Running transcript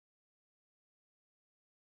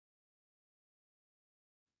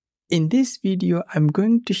In this video, I'm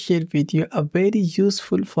going to share with you a very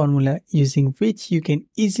useful formula using which you can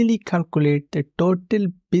easily calculate the total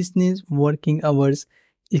business working hours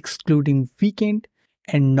excluding weekend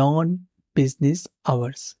and non-business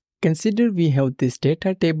hours. Consider we have this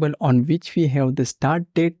data table on which we have the start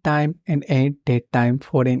date time and end date time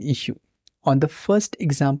for an issue. On the first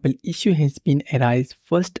example, issue has been arise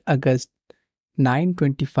 1st August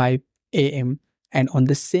 9:25 am and on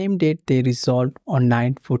the same date they resolved on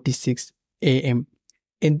 9:46 am.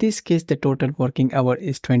 In this case, the total working hour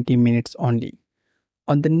is 20 minutes only.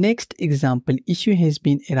 On the next example, issue has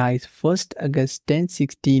been arise 1st August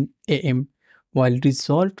 10:16 am while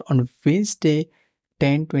resolved on Wednesday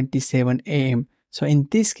 10:27 am. So in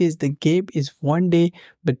this case, the gap is 1 day,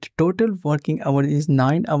 but the total working hour is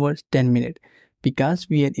 9 hours 10 minutes because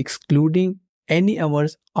we are excluding any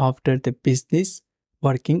hours after the business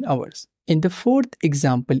working hours. In the fourth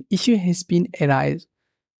example, issue has been arise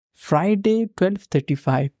Friday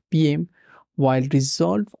 12:35 pm while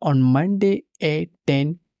resolved on Monday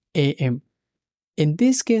 8:10 am. In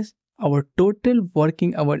this case, our total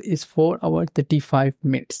working hour is 4 hours 35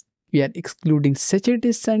 minutes. We are excluding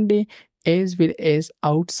Saturday, Sunday as well as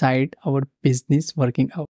outside our business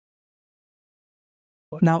working hour.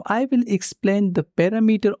 Now I will explain the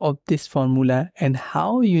parameter of this formula and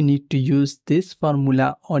how you need to use this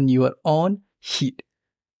formula on your own sheet.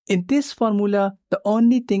 In this formula, the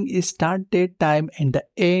only thing is start date time and the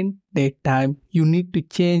end date time. You need to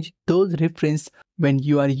change those reference when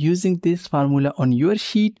you are using this formula on your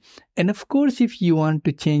sheet. And of course, if you want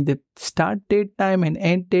to change the start date time and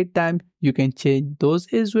end date time, you can change those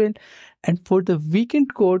as well. And for the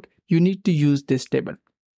weekend code, you need to use this table.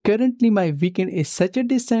 Currently, my weekend is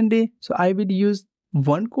Saturday, Sunday, so I will use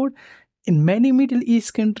one code. In many Middle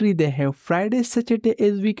East countries, they have Friday, Saturday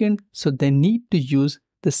as weekend, so they need to use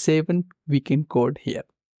the 7 weekend code here.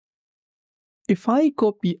 If I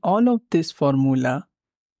copy all of this formula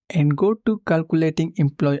and go to calculating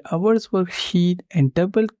employee hours worksheet and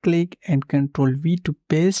double click and Ctrl V to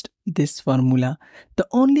paste this formula, the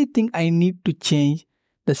only thing I need to change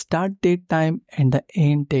the start date time and the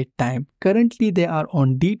end date time. Currently they are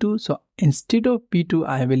on D2, so instead of B2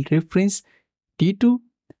 I will reference D2,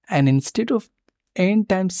 and instead of end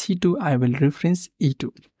time C2 I will reference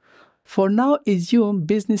E2. For now, assume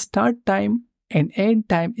business start time and end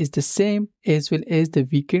time is the same as well as the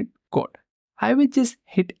weekend code. I will just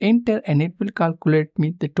hit enter and it will calculate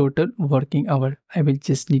me the total working hour. I will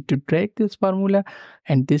just need to drag this formula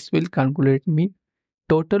and this will calculate me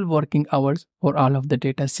total working hours for all of the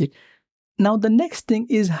data sheet. Now the next thing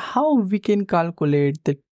is how we can calculate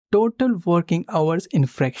the total working hours in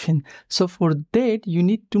fraction. So for that you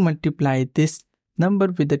need to multiply this number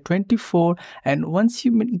with the 24, and once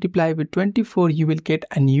you multiply with 24 you will get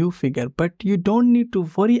a new figure, but you don't need to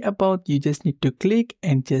worry about. You just need to click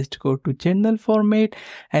and just go to general format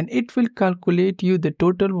and it will calculate you the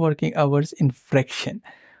total working hours in fraction.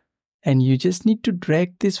 And you just need to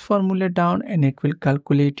drag this formula down and it will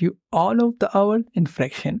calculate you all of the hours in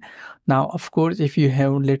fraction. Now, of course, if you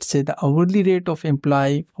have, let's say, the hourly rate of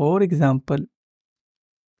employee, for example,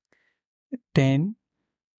 10,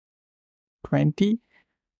 20,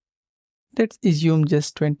 let's assume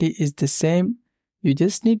just 20 is the same. You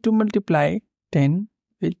just need to multiply 10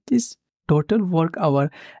 with this total work hour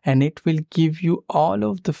and it will give you all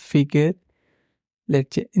of the figure.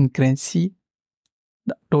 Let's say in currency,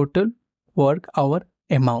 the total work hour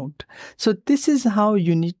amount. So this is how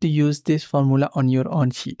you need to use this formula on your own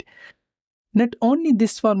sheet. Not only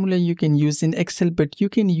this formula you can use in Excel, but you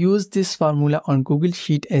can use this formula on Google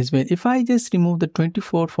Sheet as well. If I just remove the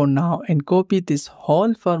 24 for now and copy this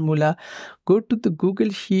whole formula, go to the Google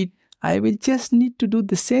Sheet, I will just need to do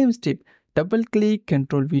the same step. Double click,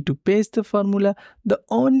 Ctrl V to paste the formula. The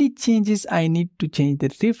only changes I need to change the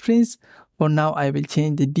reference. For now, I will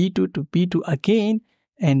change the D2 to B2 again,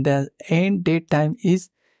 and the end date time is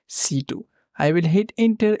C2. I will hit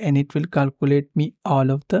enter and it will calculate me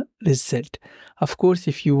all of the result. Of course,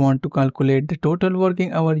 if you want to calculate the total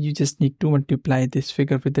working hour, you just need to multiply this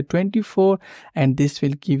figure with the 24 and this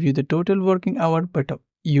will give you the total working hour, but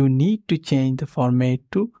you need to change the format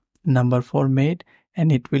to number format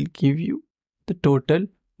and it will give you the total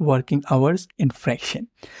working hours in fraction.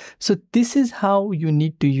 So this is how you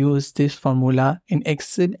need to use this formula in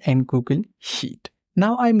Excel and Google Sheet.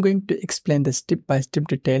 Now I'm going to explain the step-by-step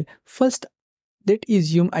detail. First, let's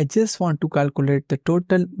assume I just want to calculate the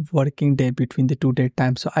total working day between the two date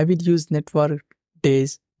times. So I will use network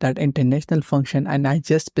days, that international function, and I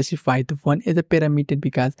just specify the one as a parameter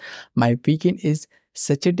because my weekend is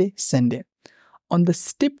Saturday, Sunday. On the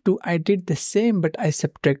step 2, I did the same, but I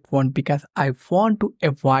subtract 1 because I want to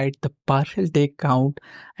avoid the partial day count,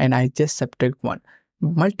 and I just subtract 1.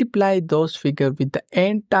 Multiply those figures with the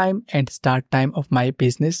end time and start time of my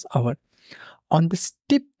business hour. On the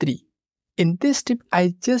step 3, in this step,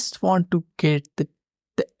 I just want to get the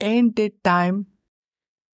end date time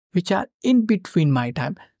which are in between my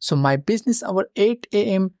time. So my business hour 8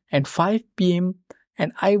 a.m. and 5 p.m.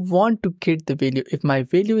 and I want to get the value. If my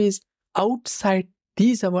value is outside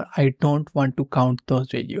these hours, I don't want to count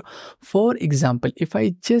those value. For example, if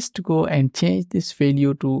I just go and change this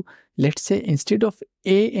value to, let's say, instead of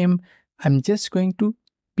a.m., I'm just going to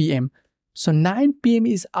p.m. So 9 p.m.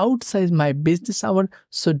 is outside my business hour.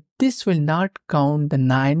 So this will not count the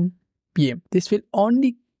 9 p.m. This will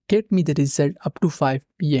only get me the result up to 5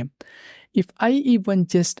 p.m. If I even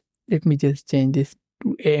just, let me just change this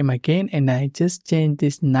to a.m. again, and I just change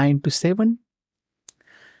this 9 to 7.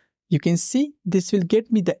 You can see this will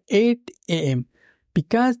get me the 8 a.m.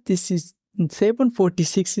 because this is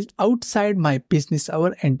 7:46 is outside my business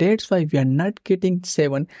hour, and that's why we are not getting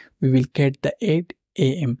 7. We will get the 8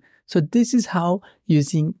 a.m. So this is how,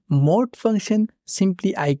 using mode function,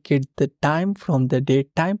 simply I get the time from the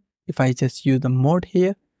date time. If I just use the mode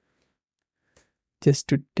here, just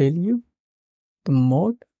to tell you the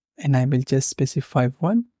mode, and I will just specify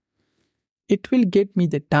 1. It will get me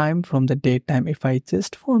the time from the date time. If I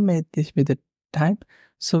just format this with the time,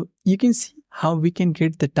 so you can see how we can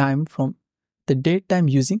get the time from the date time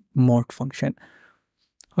using mode function.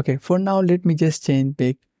 Okay, for now, let me just change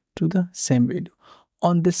back to the same value.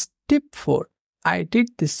 On the step 4, I did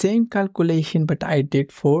the same calculation, but I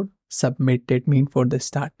did for submit date, mean for the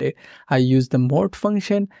start date. I use the mode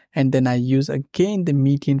function, and then I use again the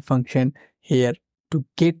median function here to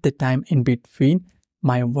get the time in between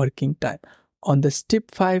my working time. On the step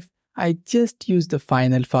 5, I just use the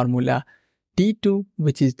final formula T2,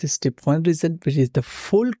 which is the step 1 result, which is the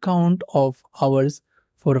full count of hours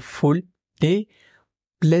for a full day,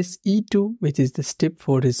 plus E2, which is the step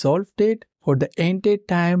 4 resolve date for the end date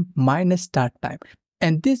time minus start time.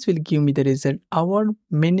 And this will give me the result hour,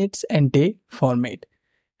 minutes, and day format.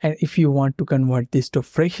 And if you want to convert this to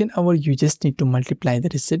fraction hour, you just need to multiply the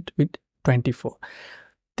result with 24.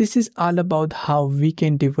 This is all about how we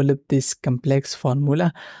can develop this complex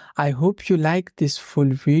formula. I hope you like this full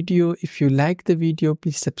video. If you like the video,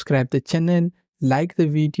 please subscribe the channel, like the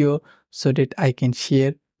video so that I can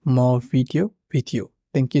share more video with you.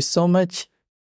 Thank you so much.